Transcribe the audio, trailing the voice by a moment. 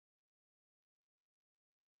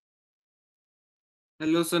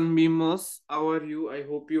Hello, Sunbeamers. How are you? I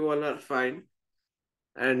hope you all are fine.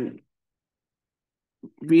 And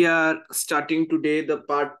we are starting today the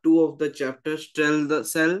part two of the chapter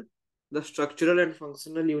Cell, the structural and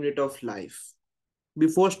functional unit of life.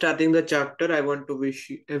 Before starting the chapter, I want to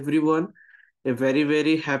wish everyone a very,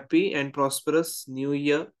 very happy and prosperous new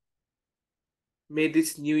year. May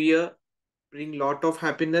this new year bring lot of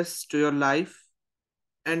happiness to your life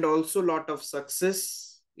and also lot of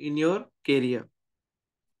success in your career.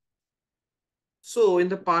 So, in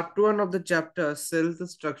the part one of the chapter, Cell, the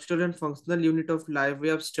structural and functional unit of life, we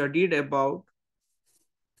have studied about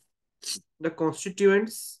the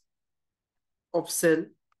constituents of cell,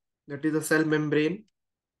 that is the cell membrane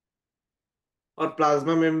or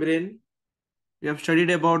plasma membrane. We have studied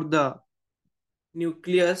about the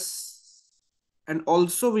nucleus, and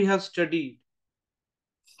also we have studied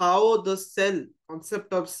how the cell,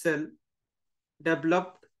 concept of cell,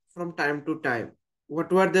 developed from time to time. What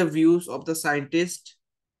were the views of the scientist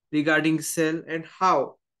regarding cell and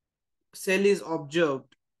how cell is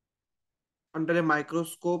observed under a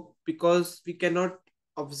microscope, because we cannot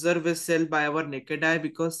observe a cell by our naked eye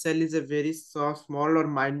because cell is a very small or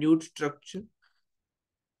minute structure.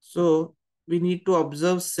 So we need to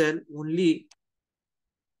observe cell only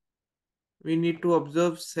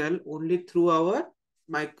through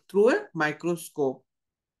through a microscope.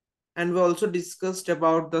 And we also discussed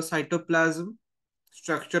about the cytoplasm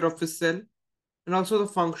structure of a cell, and also the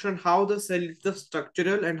function, how the cell is the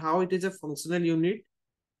structural and how it is a functional unit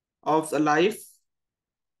of the life.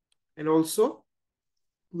 And also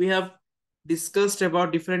we have discussed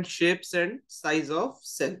about different shapes and size of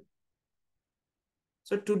cell.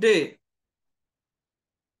 So today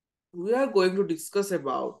we are going to discuss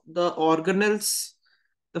about the organelles,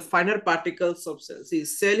 the finer particles of cells. See,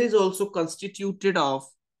 cell is also constituted of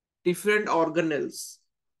different organelles.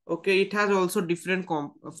 Okay, it has also different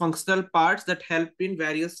functional parts that help in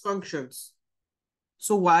various functions.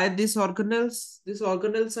 So why these organelles? These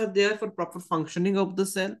organelles are there for proper functioning of the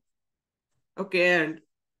cell. Okay, and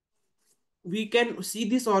we can see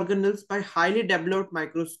these organelles by highly developed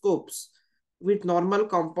microscopes. With normal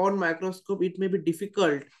compound microscope, it may be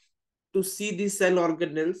difficult to see these cell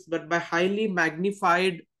organelles, but by highly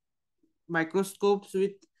magnified microscopes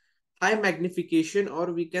with high magnification,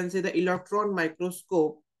 or we can say the electron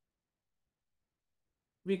microscope,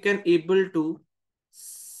 we can able to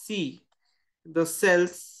see the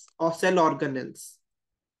cells or cell organelles.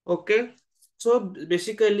 Okay, so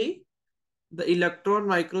basically the electron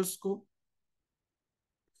microscope,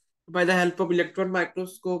 by the help of electron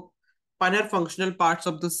microscope, finer functional parts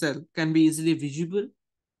of the cell can be easily visible.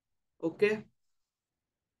 Okay,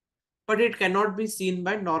 but it cannot be seen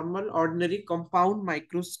by normal ordinary compound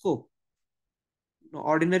microscope. No,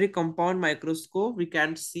 ordinary compound microscope, we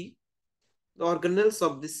can't see the organelles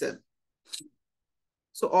of the cell.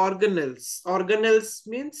 So organelles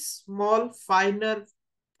means small, finer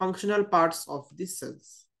functional parts of the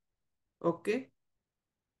cells. Okay,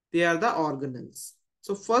 they are the organelles.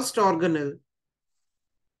 So first organelle,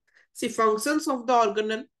 see functions of the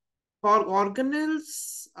organelle. For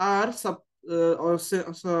organelles are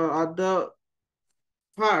are the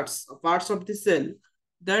parts of the cell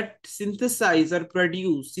that synthesize or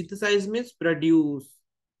produce. Synthesize means produce,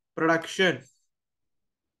 production.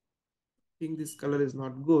 I think this color is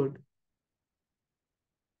not good.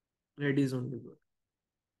 Red is only good.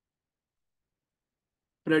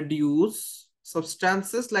 Produce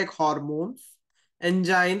substances like hormones,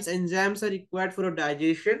 enzymes. Enzymes are required for a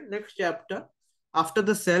digestion. Next chapter, after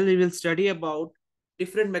the cell, we will study about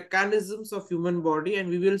different mechanisms of human body, and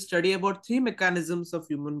we will study about three mechanisms of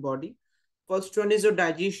human body. First one is your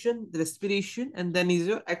digestion, respiration, and then is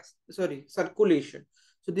your circulation.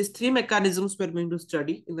 So these three mechanisms we're going to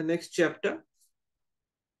study in the next chapter.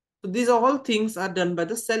 So these all things are done by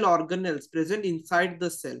the cell organelles present inside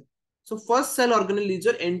the cell. So first cell organelle is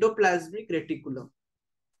your endoplasmic reticulum.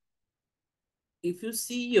 If you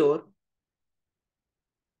see your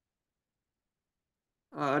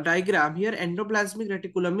diagram here, endoplasmic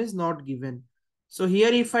reticulum is not given. So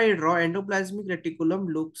here if I draw, endoplasmic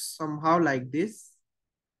reticulum looks somehow like this.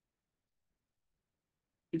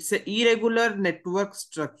 It's an irregular network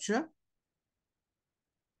structure.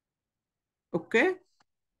 Okay.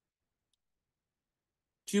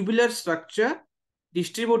 Tubular structure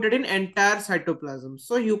distributed in entire cytoplasm.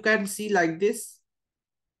 So you can see like this.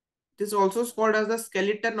 It is also called as the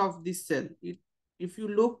skeleton of the cell. If you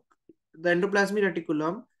look the endoplasmic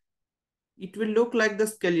reticulum, it will look like the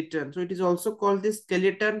skeleton. So it is also called the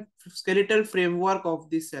skeletal framework of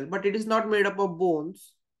the cell, but it is not made up of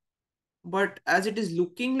bones. But as it is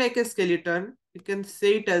looking like a skeleton, you can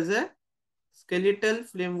say it as a skeletal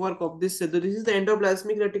framework of this cell. So this is the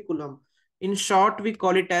endoplasmic reticulum. In short, we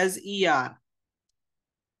call it as ER.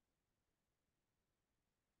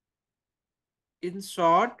 In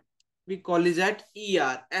short, we call it as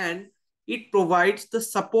ER, and it provides the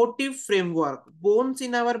supportive framework. Bones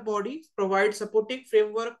in our body provide supporting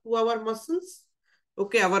framework to our muscles.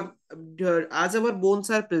 Okay, our as our bones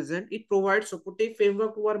are present, it provides supportive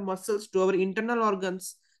framework to our muscles, to our internal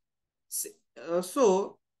organs.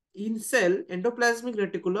 So, in cell, endoplasmic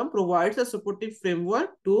reticulum provides a supportive framework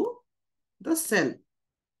to the cell.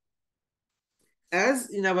 As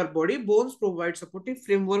in our body, bones provide supportive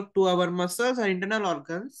framework to our muscles and internal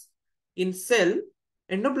organs. In cell,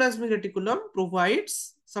 endoplasmic reticulum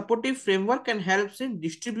provides supportive framework and helps in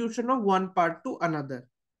distribution of one part to another.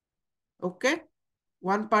 Okay,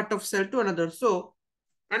 one part of cell to another. So,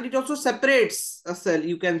 and it also separates a cell,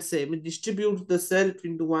 you can say, it distributes the cell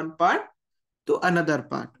into one part to another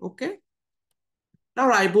part. Okay.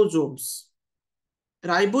 Now, ribosomes.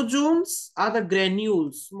 Ribosomes are the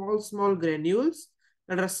granules, small granules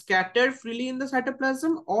that are scattered freely in the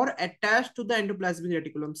cytoplasm or attached to the endoplasmic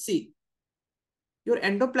reticulum. See, your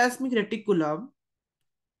endoplasmic reticulum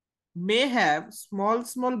may have small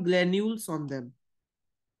granules on them.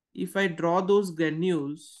 If I draw those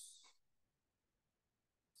granules,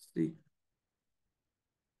 see,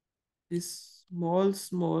 these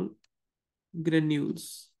small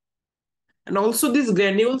granules. And also these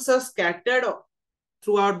granules are scattered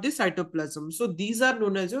throughout the cytoplasm. So these are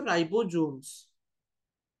known as your ribosomes.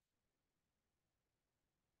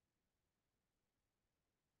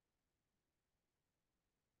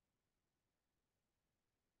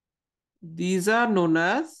 These are known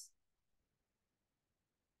as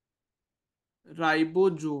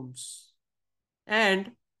ribosomes.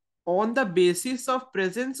 And on the basis of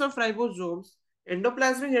presence of ribosomes,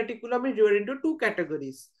 endoplasmic reticulum is divided into two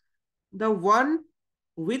categories. The one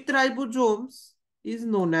with ribosomes is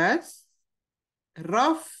known as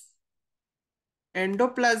rough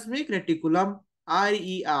endoplasmic reticulum,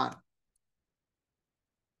 RER.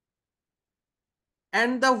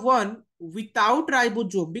 And the one without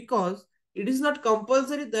ribosome, because it is not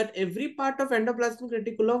compulsory that every part of endoplasmic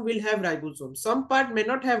reticulum will have ribosome. Some part may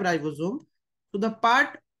not have ribosome. So the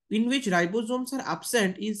part in which ribosomes are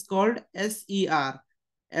absent is called SER.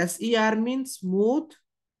 SER means smooth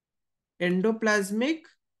endoplasmic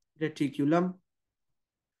reticulum.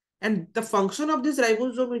 And the function of this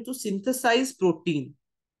ribosome is to synthesize protein.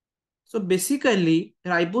 So basically,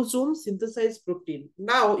 ribosomes synthesize protein.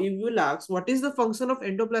 Now, if you will ask, what is the function of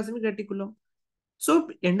endoplasmic reticulum? So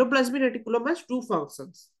endoplasmic reticulum has two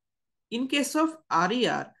functions. In case of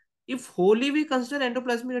RER, if wholly we consider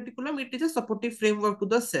endoplasmic reticulum, it is a supportive framework to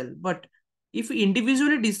the cell. But if we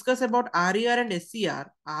individually discuss about RER and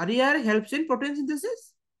SCR, RER helps in protein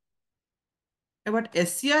synthesis, but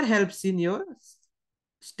SCR helps in your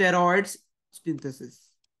steroids synthesis.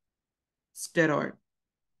 Steroid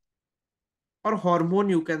or hormone,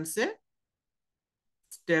 you can say.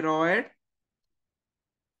 Steroid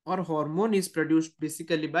or hormone is produced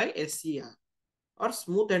basically by SCR or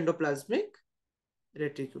smooth endoplasmic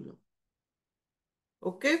reticulum.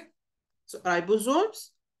 Okay. So ribosomes,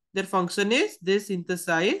 their function is they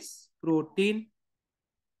synthesize protein.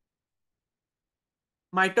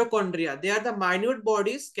 Mitochondria, they are the minute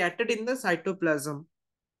bodies scattered in the cytoplasm.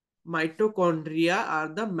 Mitochondria are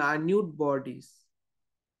the minute bodies.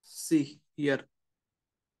 See here.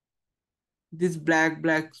 These black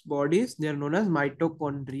bodies, they are known as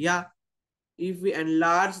mitochondria. If we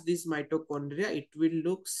enlarge this mitochondria, it will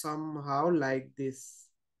look somehow like this.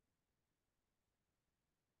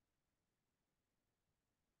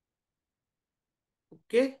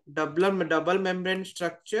 Okay, double membrane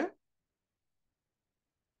structure.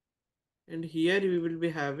 And here we will be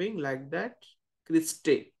having like that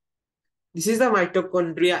cristae. This is the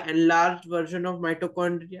mitochondria, enlarged version of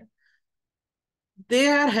mitochondria. They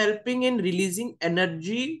are helping in releasing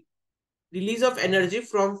energy, release of energy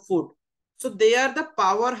from food. So they are the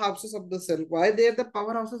powerhouses of the cell. Why they are the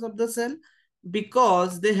powerhouses of the cell?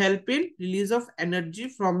 Because they help in release of energy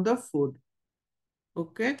from the food.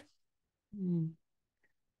 Okay.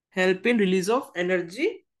 Help in release of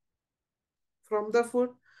energy from the food.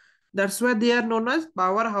 That's why they are known as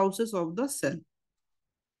powerhouses of the cell.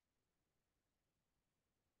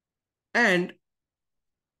 And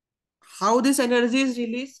how this energy is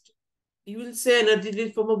released? You will say energy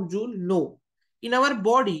released form of joule. No. In our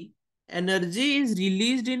body, energy is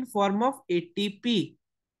released in form of ATP.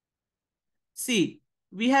 See,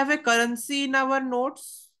 we have a currency in our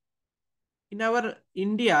notes. In our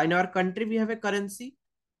India, in our country, we have a currency.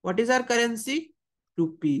 What is our currency?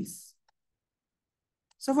 Rupees.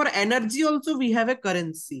 So for energy also we have a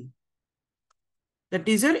currency. That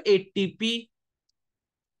is your ATP,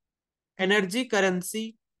 energy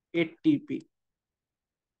currency, ATP.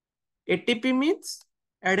 ATP means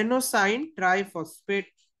adenosine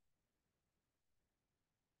triphosphate.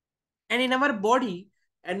 And in our body,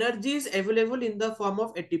 energy is available in the form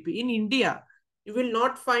of ATP. In India, you will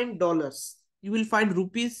not find dollars. You will find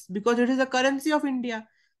rupees because it is the currency of India.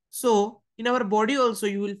 So in our body also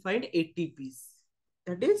you will find ATPs.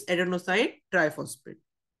 That is adenosine triphosphate.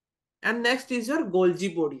 And next is your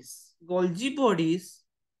Golgi bodies. Golgi bodies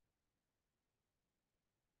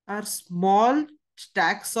are small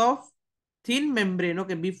stacks of thin membrane.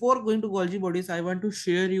 Okay, before going to Golgi bodies, I want to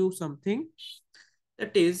share you something.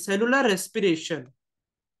 That is cellular respiration.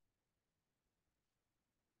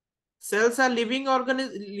 Cells are living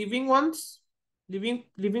ones,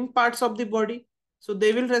 living parts of the body. So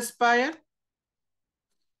they will respire.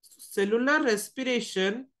 Cellular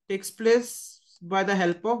respiration takes place by the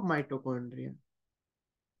help of mitochondria.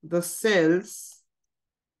 The cells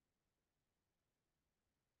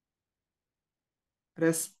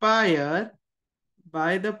respire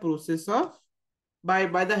by the process of by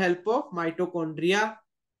the help of mitochondria,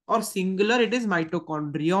 or singular it is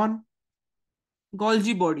mitochondrion.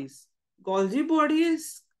 Golgi bodies. Golgi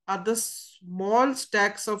bodies are the small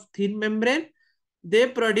stacks of thin membrane. They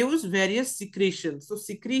produce various secretions. So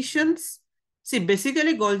secretions, see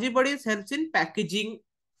basically Golgi bodies helps in packaging.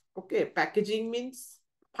 Okay, packaging means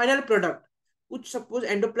final product. कुछ suppose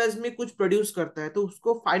endoplasm में कुछ produce करता है तो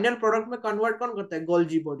उसको final product में convert कौन करता है?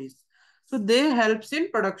 Golgi bodies. So they helps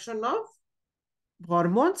in production of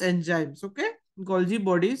hormones, enzymes. Okay, Golgi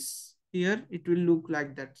bodies, here it will look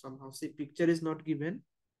like that somehow. See, picture is not given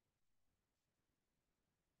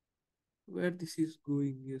where this is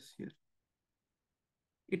going. Yes, here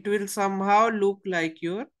it will somehow look like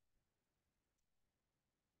your,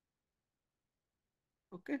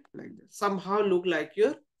 okay, like that, somehow look like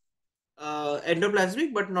your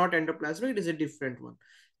endoplasmic, but not endoplasmic. It is a different one.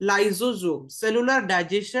 Lysosome, cellular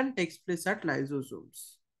digestion takes place at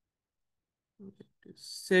lysosomes.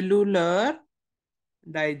 Cellular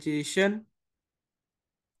digestion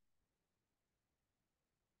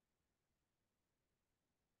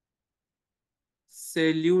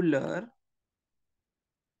cellular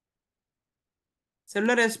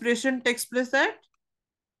cellular respiration takes place at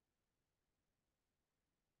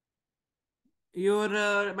your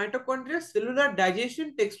mitochondria. Cellular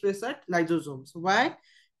digestion takes place at lysosomes. Why?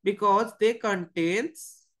 Because they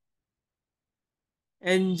contains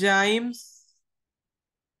enzymes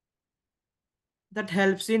that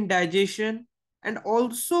helps in digestion, and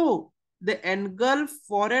also they engulf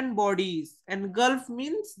foreign bodies. Engulf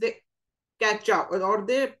means they catch up or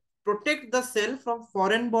they protect the cell from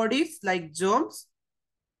foreign bodies like germs.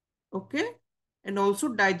 Okay, and also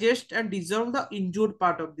digest and dissolve the injured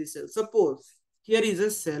part of the cell. Suppose here is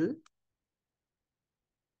a cell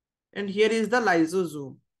and here is the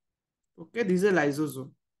lysosome. Okay, this is a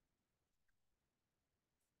lysosome.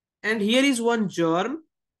 And here is one germ,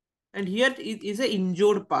 and here it is a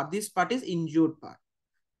injured part. This part is injured part.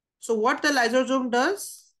 So what the lysosome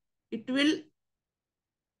does, it will,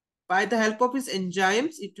 by the help of its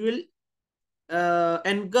enzymes, it will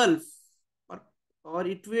engulf, or, or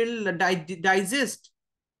it will digest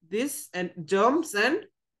this and germs and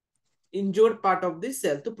injured part of the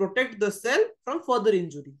cell to protect the cell from further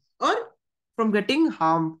injury or from getting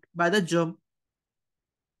harmed by the germ.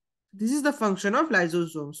 This is the function of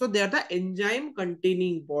lysosome. So they are the enzyme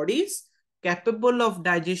containing bodies capable of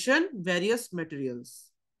digesting various materials.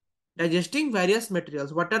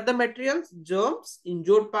 What are the materials? Germs,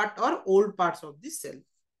 injured part or old parts of the cell.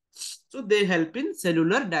 So they help in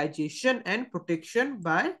cellular digestion and protection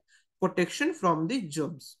by protection from the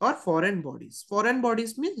germs or foreign bodies. Foreign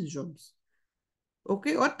bodies means germs.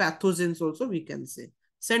 Okay, or pathogens also we can say.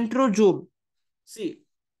 Centrosome. See,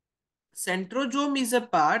 centrosome is a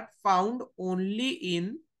part found only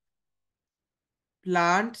in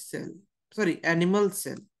plant cell. Sorry, animal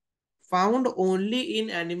cell. Found only in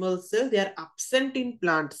animal cell. They are absent in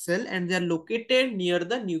plant cell and they are located near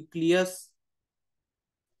the nucleus.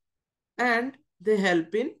 And they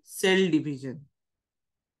help in cell division.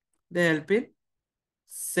 They help in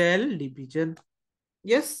cell division.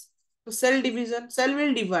 Yes. So cell division. Cell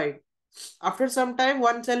will divide. After some time,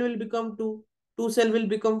 one cell will become two. Two cell will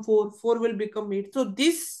become four. Four will become eight. So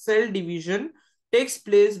this cell division takes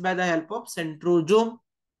place by the help of centrosome,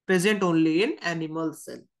 present only in animal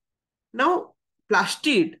cell. Now,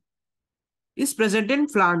 plastid is present in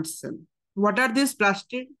plant cell. What are these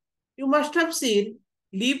plastid? You must have seen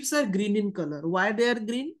leaves are green in color. Why they are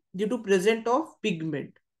green? Due to present of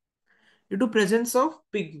pigment. due to presence of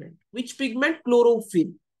pigment. Which pigment?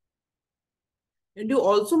 Chlorophyll. And you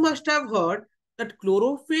also must have heard that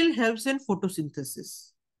chlorophyll helps in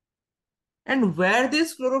photosynthesis. And where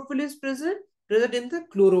this chlorophyll is present? Present in the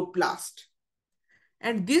chloroplast.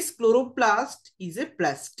 And this chloroplast is a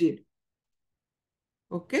plastid.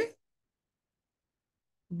 Okay.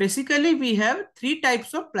 Basically, we have three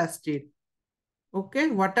types of plastid. Okay.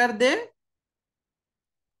 What are they?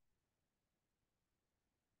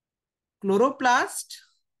 Chloroplast.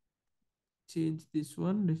 Change this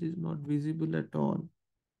one. This is not visible at all.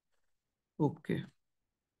 Okay.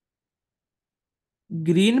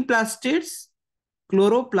 Green plastids,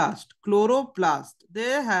 chloroplast. They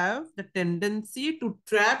have the tendency to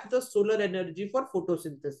trap the solar energy for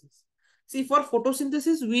photosynthesis. See, for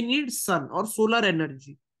photosynthesis, we need sun or solar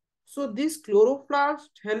energy. So this chloroplast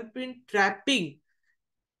help in trapping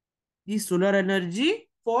the solar energy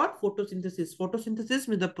for photosynthesis. Photosynthesis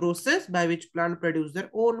means the process by which plant produce their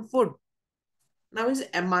own food. Now is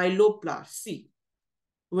amyloplast. See,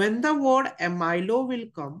 when the word amylo will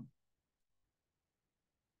come,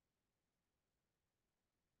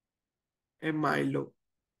 amylo.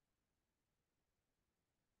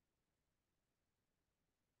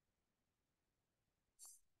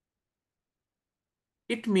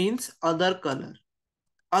 It means other color,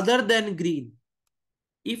 other than green.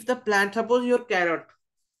 If the plant, suppose your carrot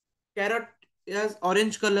has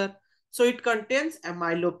orange color, so it contains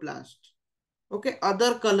amyloplast. Okay,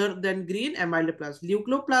 other color than green, amyloplast.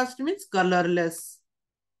 Leucoplast means colorless.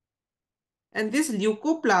 And this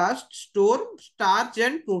leucoplast store starch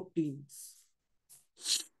and proteins.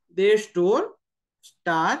 They store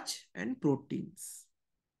starch and proteins.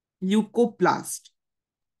 Leucoplast.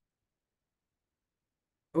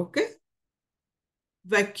 Okay.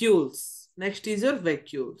 Vacuoles. Next is your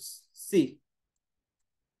vacuoles. See.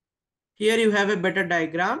 Here you have a better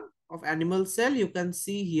diagram of animal cell. You can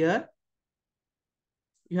see here.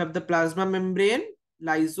 You have the plasma membrane,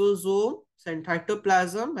 lysosome,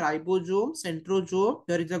 cytoplasm, ribosome, centrosome.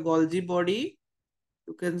 Here is a Golgi body.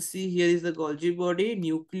 You can see here is the Golgi body,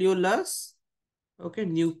 nucleolus. Okay,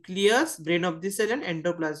 nucleus, brain of the cell, and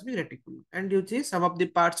endoplasmic reticulum. And you see some of the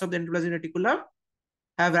parts of the endoplasmic reticulum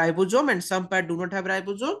have ribosome and some part do not have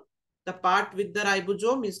ribosome. The part with the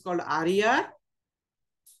ribosome is called RER.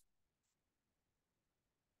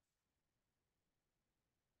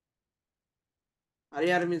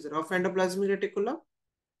 RER means rough endoplasmic reticulum.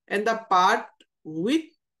 And the part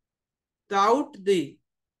without the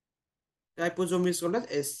riposome is called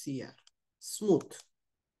as SCR, smooth.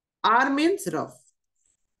 R means rough.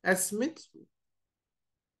 S means smooth.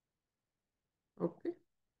 Okay.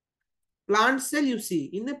 Plant cell, you see.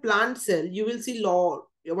 In the plant cell, you will see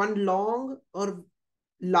one long or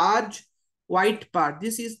large white part.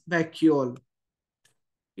 This is vacuole.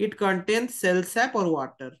 It contains cell sap or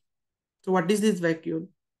water. So what is this vacuole?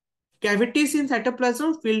 Cavities in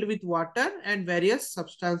cytoplasm filled with water and various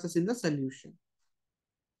substances in the solution.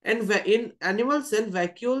 And in animal cell,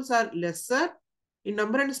 vacuoles are lesser in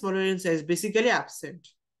number and smaller in size, basically absent.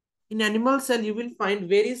 In animal cell, you will find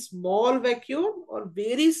very small vacuole or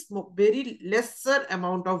very small, very lesser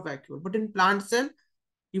amount of vacuole. But in plant cell,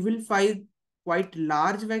 you will find quite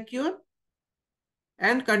large vacuole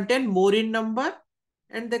and contain more in number,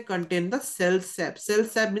 and they contain the cell sap. Cell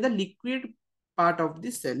sap means the liquid part of the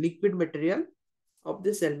cell, liquid material of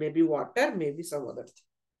the cell, maybe water, maybe some other thing.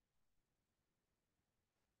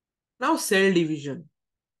 Now cell division.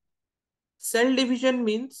 Cell division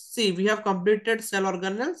means, see, we have completed cell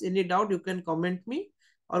organelles. Any doubt, you can comment me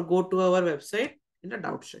or go to our website in the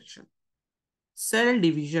doubt section. Cell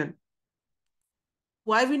division.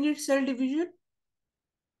 Why we need cell division?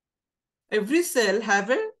 Every cell have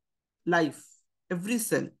a life. Every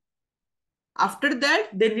cell. After that,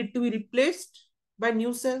 they need to be replaced by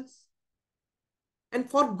new cells. And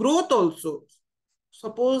for growth also.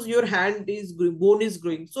 Suppose your hand is bone is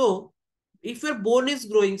growing. So if your bone is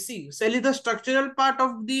growing, see, cell is the structural part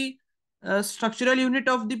of the structural unit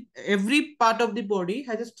of the every part of the body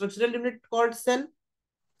has a structural unit called cell.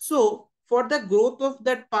 So for the growth of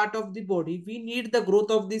that part of the body, we need the growth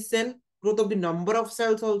of the cell, growth of the number of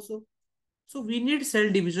cells also. So we need cell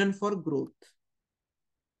division for growth.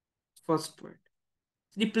 First point.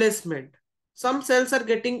 Replacement. Some cells are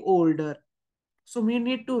getting older. So we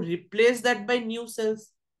need to replace that by new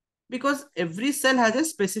cells because every cell has a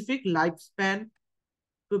specific lifespan.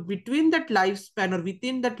 So between that lifespan or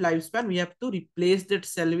within that lifespan, we have to replace that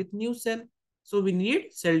cell with new cell. So we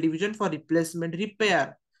need cell division for replacement,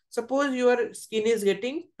 repair. Suppose your skin is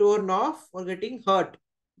getting torn off or getting hurt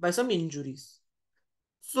by some injuries.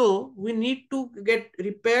 So we need to get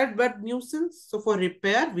repaired by new cells. So for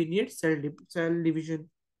repair, we need cell division.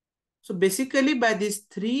 So basically by this,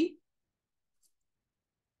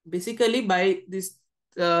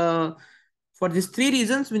 uh, for these three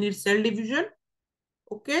reasons, we need cell division.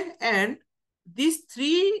 Okay, and these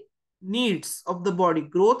three needs of the body,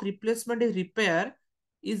 growth, replacement, and repair,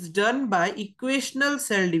 is done by equational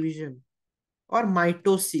cell division or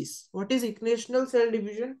mitosis. What is equational cell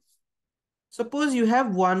division? Suppose you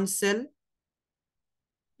have one cell,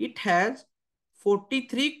 it has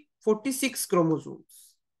 46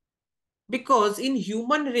 chromosomes. Because in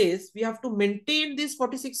human race, we have to maintain these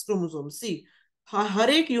 46 chromosomes. See, हर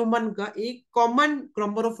एक human का एक common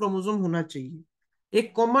number of chromosome होना चाहिए,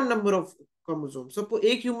 एक common number of chromosome. Suppose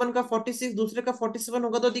एक human का 46, दूसरे का 47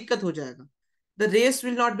 होगा तो दिक्कत हो जाएगा. The race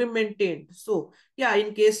will not be maintained. So, yeah,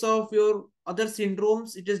 in case of your other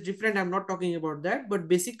syndromes, it is different. I'm not talking about that. But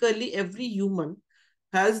basically, every human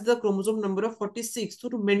has the chromosome number of 46. So,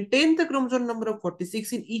 to maintain the chromosome number of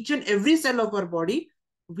 46 in each and every cell of our body,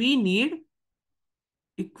 we need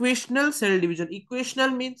equational cell division.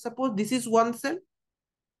 Equational means, suppose this is one cell,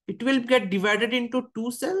 it will get divided into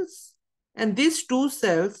two cells, and these two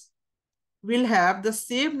cells will have the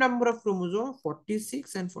same number of chromosomes,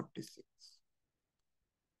 46 and 46.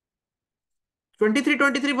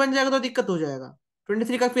 23 बन जाएगा तो दिक्कत हो जाएगा.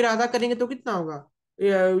 23 का फिर आधा करेंगे तो कितना होगा?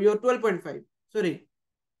 Your 12.5, sorry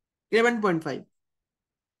 11.5.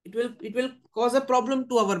 It will cause a problem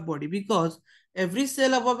to our body, because every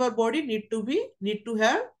cell of our body need to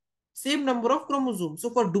have same number of chromosomes. So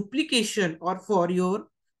for duplication or for your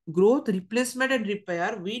growth, replacement, and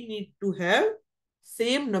repair, we need to have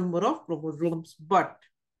same number of chromosomes. But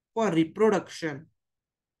for reproduction,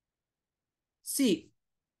 see,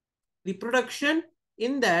 reproduction,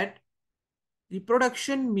 in that,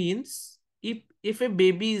 reproduction means if a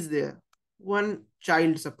baby is there, one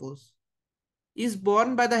child, suppose, is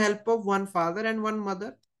born by the help of one father and one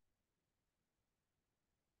mother,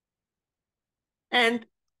 and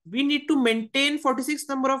we need to maintain 46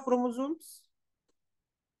 number of chromosomes.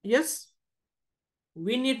 Yes,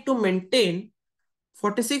 we need to maintain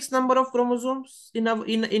 46 number of chromosomes in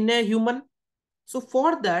a human. So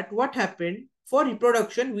for that, what happened? For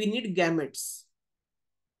reproduction, we need gametes.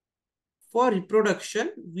 For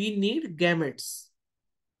reproduction, we need gametes.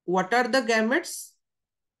 What are the gametes?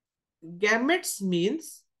 Gametes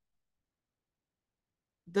means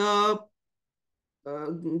the uh,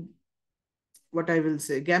 what I will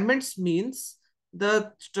say. Gametes means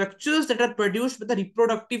the structures that are produced by the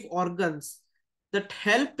reproductive organs that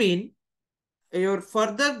help in your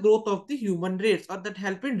further growth of the human race, or that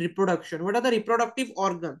help in reproduction. What are the reproductive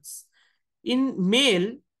organs? In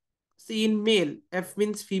male, see, in male, F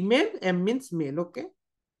means female, M means male, okay?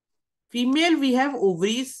 Female, we have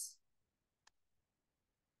ovaries.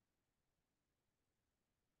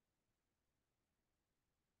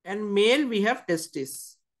 And male, we have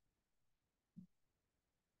testes.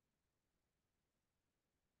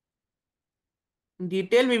 In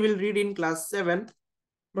detail, we will read in class 7.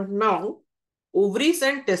 But now, ovaries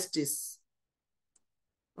and testes.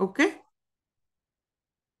 Okay?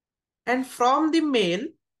 And from the male,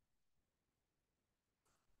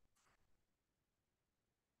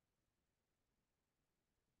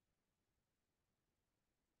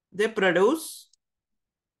 they produce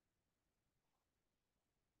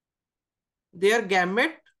their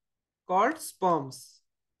gamete called sperms.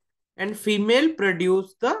 And female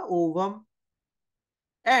produce the ovum.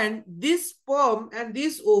 And this sperm and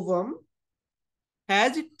this ovum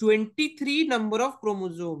has 23 number of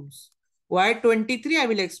chromosomes. Why 23? I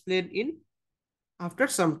will explain in after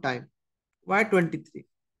some time. Why 23?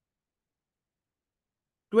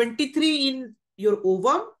 23 in your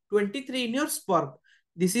ovum, 23 in your sperm.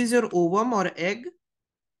 This is your ovum or egg.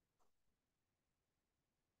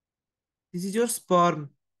 This is your sperm,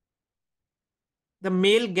 the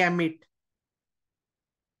male gamete,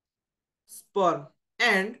 sperm.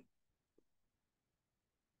 And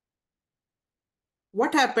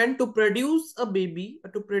what happened to produce a baby,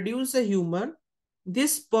 or to produce a human?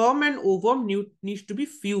 This sperm and ovum needs to be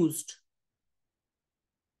fused.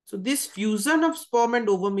 So this fusion of sperm and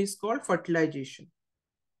ovum is called fertilization.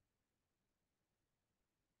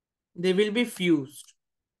 They will be fused.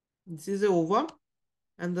 This is the ovum,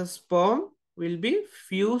 and the sperm will be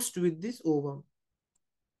fused with this ovum.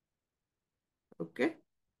 Okay.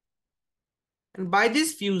 And by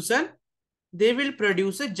this fusion, they will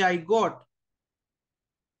produce a zygote.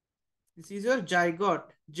 This is your zygote,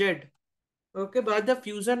 Z. Okay, by the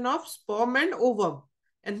fusion of sperm and ovum.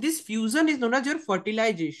 And this fusion is known as your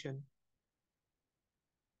fertilization.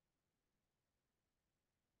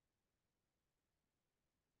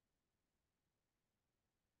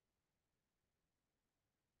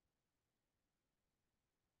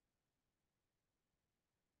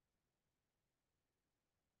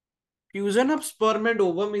 Fusion of sperm and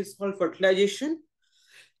ovum is called fertilization.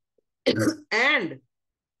 And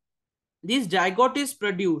this zygote is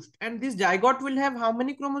produced. And this zygote will have how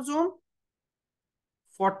many chromosomes?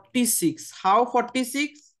 46. How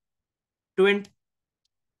 46? 20.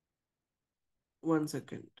 1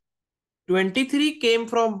 second. 23 came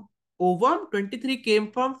from ovum, 23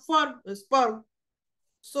 came from sperm.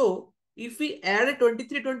 So if we add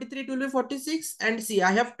 23, 23, it will be 46. And see,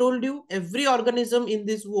 I have told you every organism in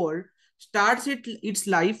this world starts its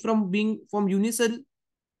life from being unicelled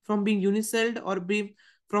or being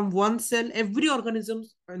from one cell. Every organism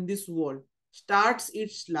in this world starts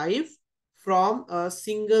its life from a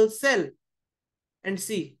single cell. And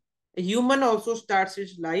see, a human also starts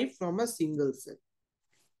its life from a single cell.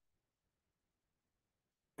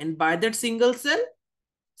 And by that single cell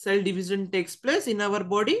division takes place in our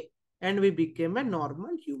body and we became a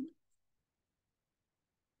normal human.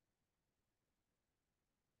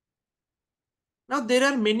 Now, there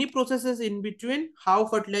are many processes in between how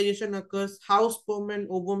fertilization occurs, how sperm and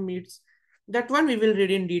ovum meets. That one we will read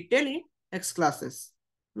in detail in next classes.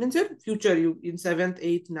 Means in future, you in 7th,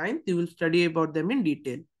 8th, 9th, you will study about them in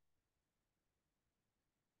detail.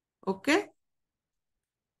 Okay.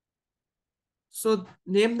 So,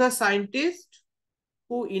 name the scientist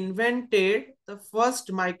who invented the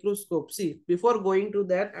first microscope. See, before going to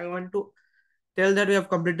that, I want to tell that we have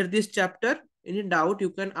completed this chapter. Any doubt,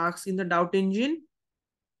 you can ask in the doubt engine,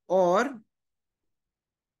 or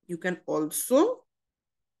you can also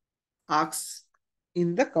ask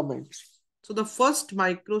in the comments. So the first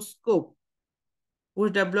microscope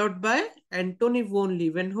was developed by Antony von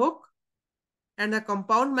Leeuwenhoek, and the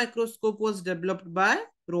compound microscope was developed by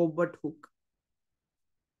Robert Hooke.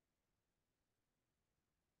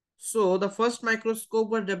 So the first microscope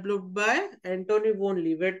was developed by Antony von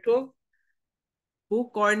Leeuwenhoek, who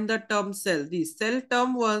coined the term cell. The cell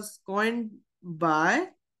term was coined by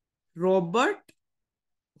Robert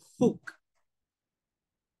Hooke.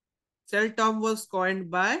 Cell term was coined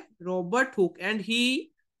by Robert Hooke, and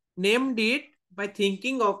he named it by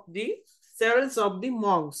thinking of the cells of the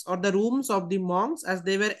monks or the rooms of the monks as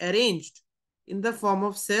they were arranged in the form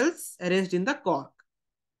of cells arranged in the cork.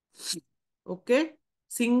 Okay.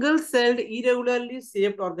 Single-celled, irregularly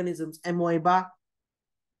shaped organisms, amoeba.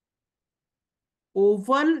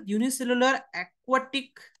 Oval unicellular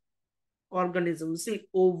aquatic organism. See,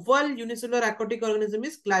 oval unicellular aquatic organism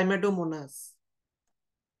is Climatomonas.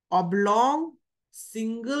 Oblong,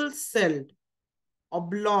 single-celled.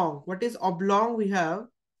 Oblong. What is oblong? We have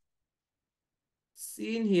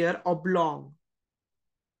seen here oblong.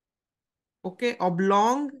 Okay,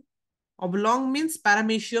 oblong. Oblong means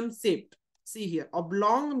paramecium shaped. See here,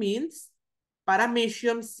 oblong means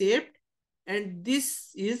paramecium shaped, and this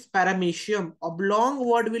is paramecium. Oblong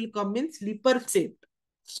word will come in slipper shaped.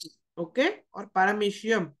 Okay, or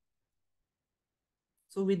paramecium.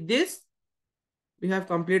 So with this, we have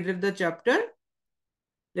completed the chapter.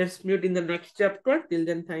 Let's meet in the next chapter. Till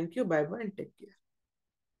then, thank you. Bye bye and take care.